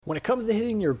When it comes to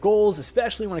hitting your goals,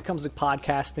 especially when it comes to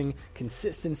podcasting,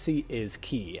 consistency is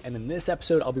key. And in this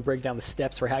episode, I'll be breaking down the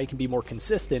steps for how you can be more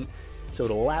consistent so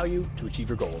it'll allow you to achieve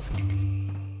your goals.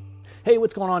 Hey,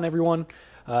 what's going on, everyone?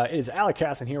 It is Alec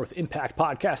Casson here with Impact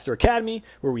Podcaster Academy,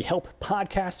 where we help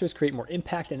podcasters create more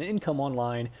impact and income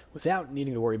online without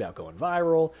needing to worry about going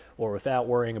viral or without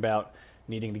worrying about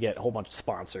needing to get a whole bunch of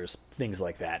sponsors, things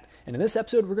like that. And in this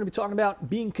episode, we're going to be talking about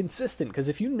being consistent, because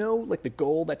if you know like the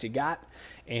goal that you got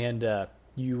and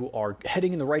you are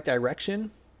heading in the right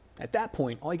direction, at that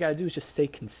point, all you got to do is just stay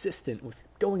consistent with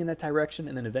going in that direction,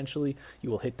 and then eventually you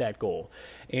will hit that goal.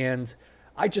 And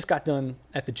I just got done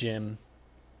at the gym,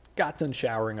 got done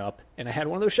showering up, and I had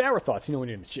one of those shower thoughts. You know, when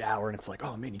you're in the shower and it's like,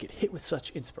 oh man, you get hit with such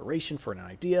inspiration for an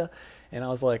idea. And I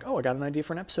was like, oh, I got an idea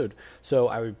for an episode. So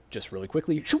I just really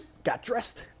quickly got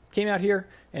dressed, came out here,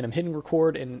 and I'm hitting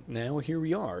record, and now here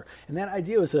we are. And that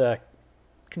idea was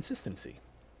consistency,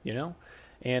 you know?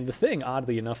 And the thing,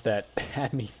 oddly enough, that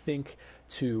had me think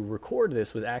to record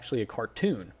this was actually a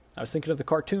cartoon. I was thinking of the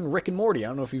cartoon Rick and Morty. I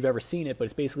don't know if you've ever seen it, but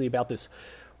it's basically about this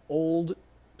old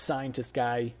scientist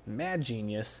guy, mad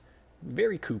genius,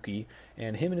 very kooky,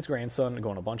 and him and his grandson go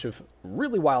on a bunch of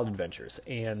really wild adventures.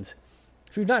 And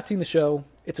if you've not seen the show,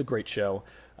 it's a great show.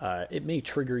 It may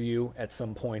trigger you at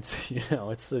some points. You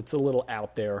know, it's a little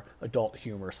out there, adult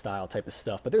humor style type of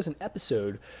stuff. But there's an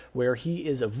episode where he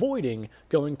is avoiding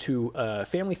going to a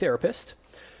family therapist,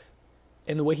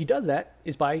 and the way he does that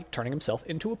is by turning himself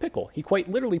into a pickle. He quite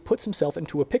literally puts himself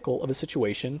into a pickle of a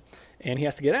situation, and he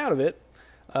has to get out of it.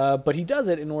 But he does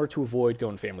it in order to avoid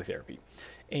going to family therapy.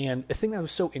 And the thing that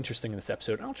was so interesting in this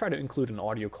episode, and I'll try to include an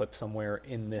audio clip somewhere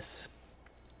in this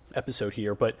episode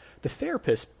here, but the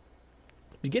therapist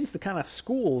begins to kind of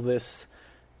school this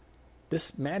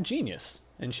mad genius.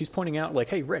 And she's pointing out like,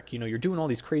 hey, Rick, you know, you're doing all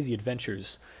these crazy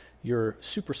adventures. You're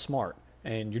super smart,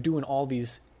 and you're doing all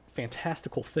these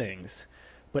fantastical things.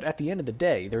 But at the end of the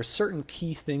day, there's certain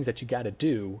key things that you got to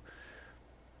do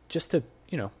just to,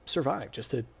 you know, survive,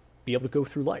 just to be able to go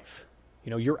through life.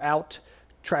 You know, you're out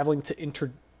traveling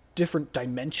to different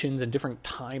dimensions and different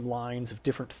timelines of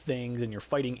different things, and you're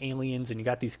fighting aliens, and you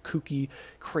got these kooky,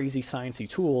 crazy, sciencey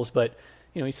tools, but,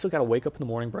 you know, you still got to wake up in the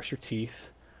morning, brush your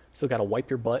teeth, still got to wipe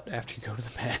your butt after you go to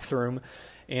the bathroom,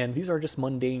 and these are just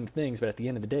mundane things, but at the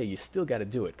end of the day, you still got to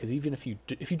do it, because even if you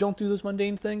don't do those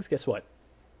mundane things, guess what?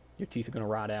 Your teeth are going to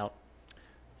rot out,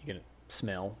 you're going to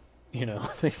smell, you know,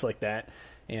 things like that.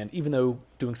 And even though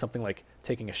doing something like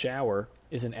taking a shower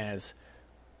isn't as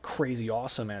crazy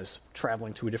awesome as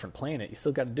traveling to a different planet, you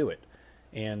still got to do it.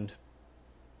 And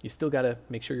you still got to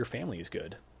make sure your family is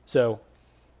good. So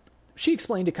she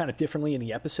explained it kind of differently in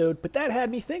the episode, but that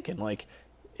had me thinking, like,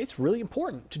 it's really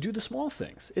important to do the small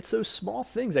things. It's those small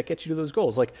things that get you to those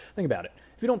goals. Like, think about it.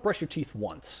 If you don't brush your teeth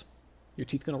once, your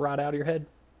teeth going to rot out of your head?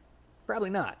 Probably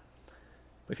not.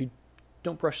 But if you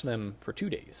don't brush them for 2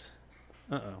 days,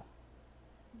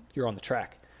 you're on the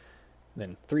track.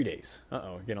 Then 3 days,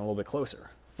 you're getting a little bit closer.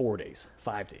 4 days,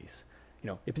 5 days. You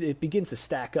know, it begins to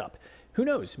stack up. Who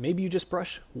knows? Maybe you just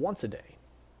brush once a day,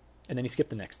 and then you skip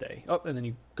the next day. Oh, and then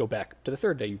you go back to the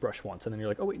third day, you brush once, and then you're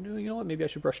like, oh wait, no, you know what? Maybe I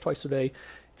should brush twice a day.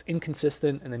 It's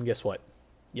inconsistent, and then guess what?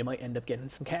 You might end up getting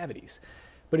some cavities.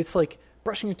 But it's like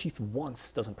brushing your teeth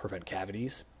once doesn't prevent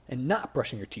cavities, and not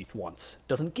brushing your teeth once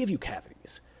doesn't give you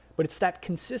cavities. But it's that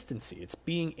consistency. It's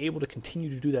being able to continue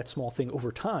to do that small thing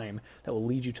over time that will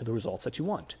lead you to the results that you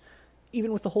want.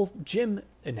 Even with the whole gym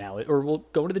analogy, or we'll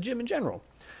go to the gym in general.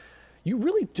 You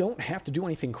really don't have to do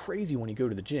anything crazy when you go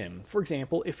to the gym. For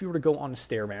example, if you were to go on a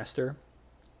Stairmaster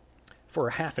for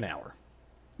a half an hour,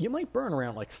 you might burn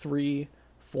around like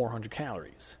 400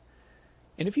 calories.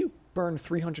 And if you burn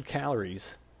 300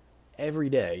 calories every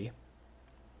day,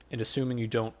 and assuming you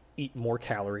don't eat more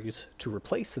calories to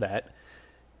replace that,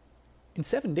 in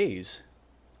 7 days,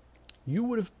 you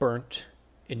would have burnt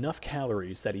enough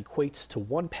calories that equates to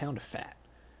 1 pound of fat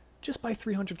just by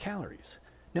 300 calories.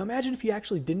 Now imagine if you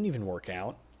actually didn't even work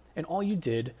out, and all you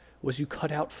did was you cut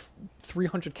out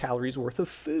 300 calories worth of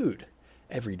food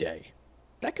every day.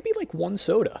 That could be like one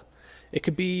soda. It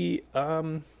could be a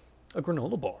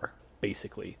granola bar,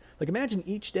 basically. Like imagine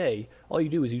each day, all you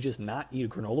do is you just not eat a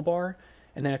granola bar,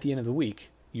 and then at the end of the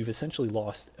week, you've essentially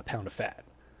lost a pound of fat.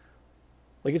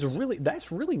 Like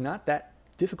that's really not that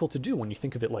difficult to do when you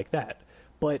think of it like that.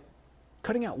 But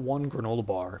cutting out one granola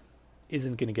bar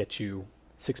isn't going to get you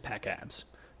 6-pack abs.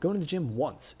 Going to the gym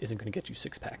once isn't going to get you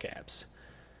 6-pack abs.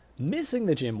 Missing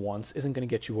the gym once isn't going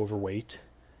to get you overweight.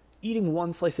 Eating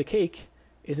one slice of cake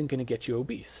isn't going to get you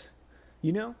obese.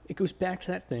 You know, it goes back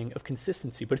to that thing of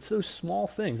consistency, but it's those small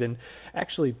things. And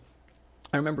actually,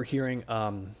 I remember hearing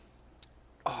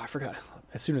I forgot.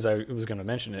 As soon as I was going to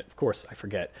mention it, of course I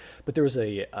forget. But there was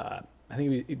I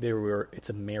think it's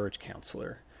a marriage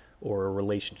counselor or a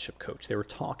relationship coach. They were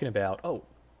talking about,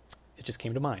 it just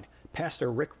came to mind,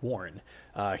 Pastor Rick Warren.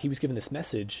 He was giving this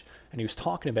message, and he was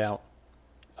talking about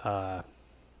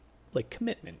like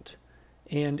commitment,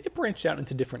 and it branched out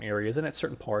into different areas. And at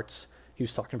certain parts, he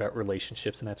was talking about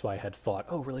relationships, and that's why I had thought,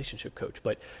 relationship coach.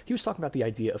 But he was talking about the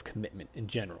idea of commitment in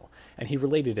general, and he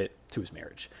related it to his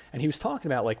marriage. And he was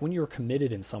talking about, like, when you're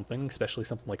committed in something, especially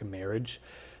something like a marriage,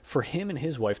 for him and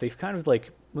his wife, they've kind of,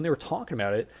 like, when they were talking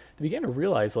about it, they began to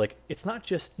realize, like, it's not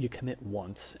just you commit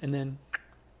once and then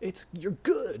you're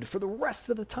good for the rest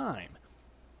of the time.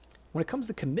 When it comes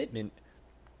to commitment,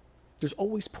 there's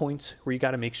always points where you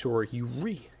got to make sure you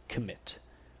recommit.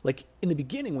 Like, in the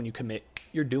beginning, when you commit,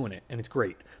 you're doing it, and it's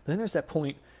great. But then there's that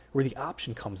point where the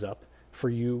option comes up for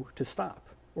you to stop,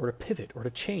 or to pivot, or to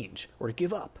change, or to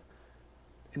give up.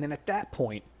 And then at that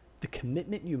point, the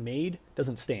commitment you made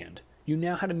doesn't stand. You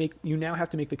now have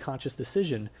to make the conscious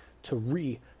decision to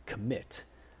recommit.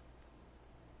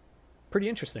 Pretty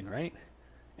interesting, right?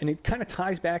 And it kind of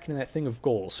ties back into that thing of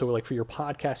goals. So, like, for your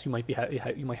podcast,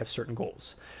 you might have certain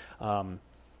goals.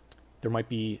 There might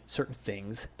be certain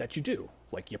things that you do,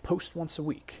 like you post once a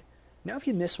week. Now, if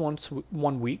you miss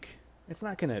 1 week, it's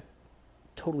not going to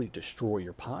totally destroy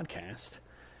your podcast.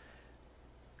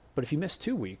 But if you miss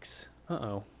 2 weeks,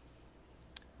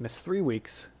 miss 3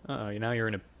 weeks, now you're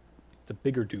in it's a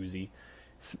bigger doozy.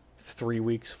 3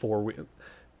 weeks, 4 weeks,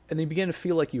 and then you begin to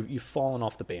feel like you've fallen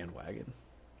off the bandwagon.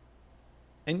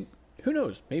 And who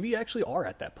knows, maybe you actually are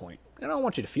at that point. And I don't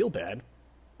want you to feel bad,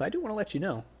 but I do want to let you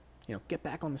know, get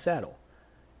back on the saddle.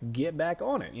 Get back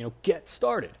on it, get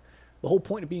started. The whole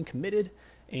point of being committed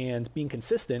and being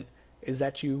consistent is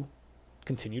that you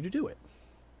continue to do it.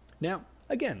 Now,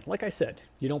 again, like I said,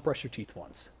 you don't brush your teeth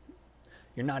once.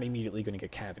 You're not immediately going to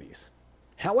get cavities.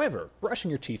 However,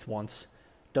 brushing your teeth once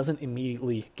doesn't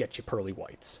immediately get you pearly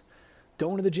whites.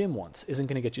 Going to the gym once isn't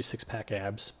going to get you six-pack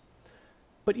abs.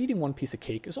 But eating one piece of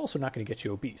cake is also not going to get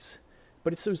you obese.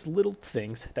 But it's those little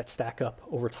things that stack up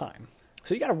over time.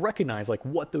 So you got to recognize, like,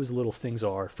 what those little things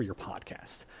are for your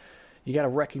podcast. You got to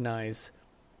recognize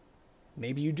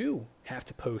maybe you do have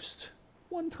to post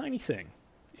one tiny thing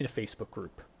in a Facebook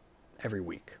group every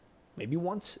week. Maybe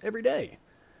once every day.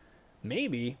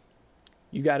 Maybe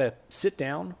you got to sit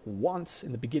down once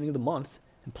in the beginning of the month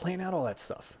and plan out all that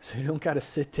stuff. So you don't got to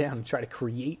sit down and try to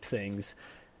create things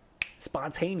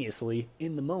spontaneously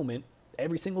in the moment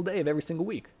every single day of every single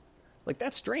week. Like,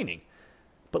 that's draining.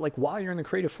 But, like, while you're in the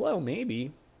creative flow,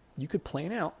 maybe you could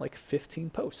plan out like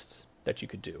 15 posts that you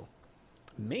could do.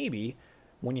 Maybe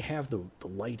when you have the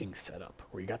lighting set up,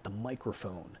 or you got the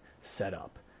microphone set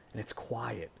up and it's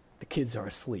quiet, the kids are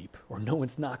asleep, or no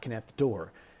one's knocking at the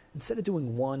door, instead of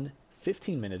doing one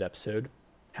 15-minute episode,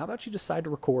 how about you decide to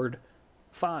record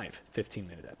 5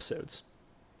 15-minute episodes?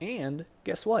 And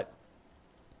guess what?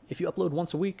 If you upload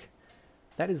once a week,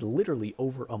 that is literally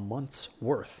over a month's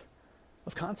worth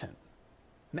of content.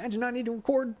 Imagine not needing to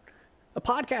record a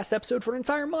podcast episode for an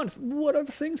entire month. What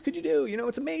other things could you do?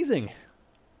 It's amazing.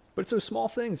 But it's those small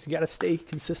things you got to stay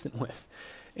consistent with.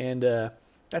 And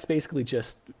that's basically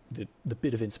just the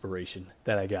bit of inspiration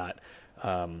that I got.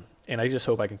 And I just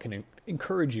hope I can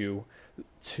encourage you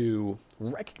to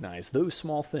recognize those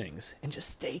small things and just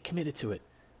stay committed to it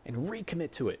and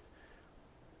recommit to it.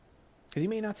 Because you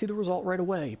may not see the result right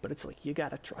away, but it's like, you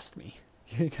got to trust me.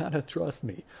 You got to trust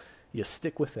me. You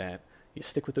stick with that. You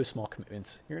stick with those small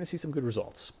commitments. You're going to see some good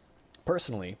results.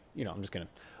 Personally, I'm just going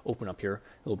to open up here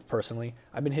a little bit personally.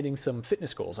 I've been hitting some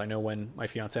fitness goals. I know when my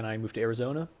fiance and I moved to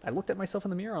Arizona, I looked at myself in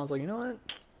the mirror and I was like, you know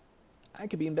what? I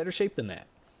could be in better shape than that.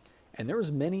 And there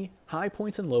was many high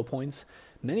points and low points,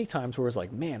 many times where it was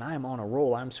like, man, I am on a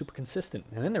roll. I'm super consistent.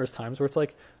 And then there was times where it's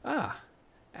like, ow,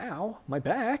 my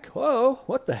back. Whoa,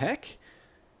 what the heck?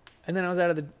 And then I was out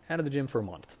of the gym for a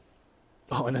month.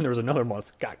 Oh, and then there was another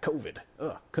month, got COVID.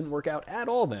 Couldn't work out at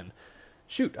all then.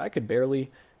 Shoot, I could barely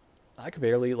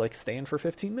like stand for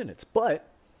 15 minutes. But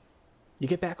you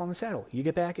get back on the saddle. You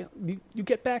get back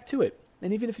to it.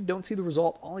 And even if you don't see the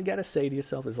result, all you got to say to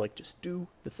yourself is like, just do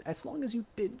as long as you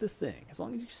did the thing, as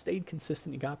long as you stayed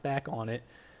consistent, you got back on it,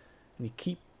 and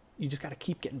you just got to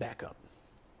keep getting back up.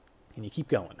 And you keep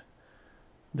going.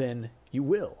 Then you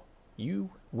will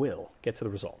get to the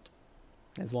result,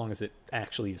 as long as it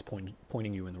actually is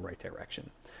pointing you in the right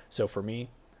direction. So for me,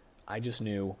 I just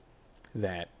knew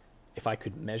that if I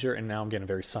could measure, and now I'm getting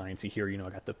very sciencey here, I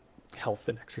got the health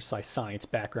and exercise science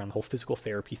background, the whole physical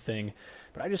therapy thing,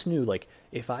 but I just knew, like,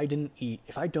 if I don't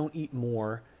eat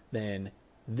more than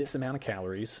this amount of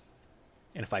calories,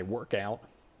 and if I work out,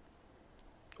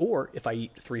 Or if I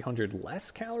eat 300 less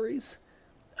calories,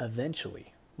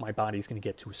 eventually my body's going to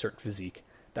get to a certain physique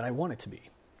that I want it to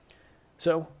be.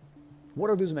 So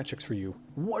what are those metrics for you?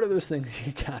 What are those things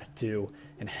you got to do?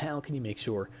 And how can you make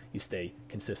sure you stay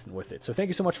consistent with it? So thank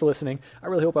you so much for listening. I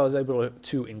really hope I was able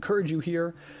to encourage you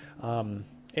here.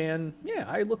 And yeah,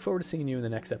 I look forward to seeing you in the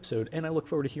next episode, and I look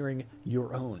forward to hearing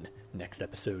your own next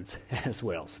episodes as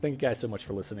well. So thank you guys so much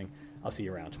for listening. I'll see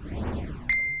you around.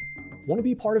 Want to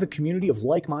be part of a community of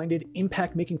like-minded,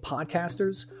 impact-making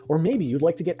podcasters? Or maybe you'd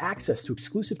like to get access to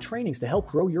exclusive trainings to help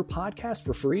grow your podcast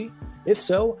for free? If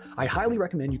so, I highly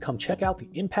recommend you come check out the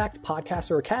Impact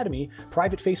Podcaster Academy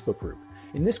private Facebook group.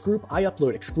 In this group, I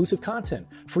upload exclusive content,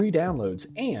 free downloads,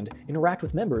 and interact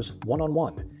with members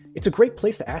one-on-one. It's a great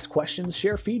place to ask questions,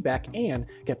 share feedback, and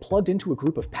get plugged into a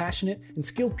group of passionate and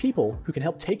skilled people who can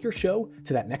help take your show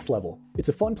to that next level. It's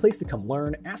a fun place to come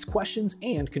learn, ask questions,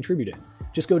 and contribute in.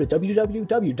 Just go to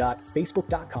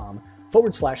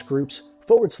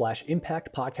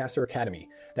www.facebook.com/groups/Impact Podcaster Academy.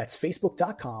 That's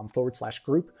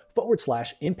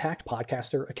facebook.com/group/Impact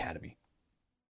Podcaster Academy.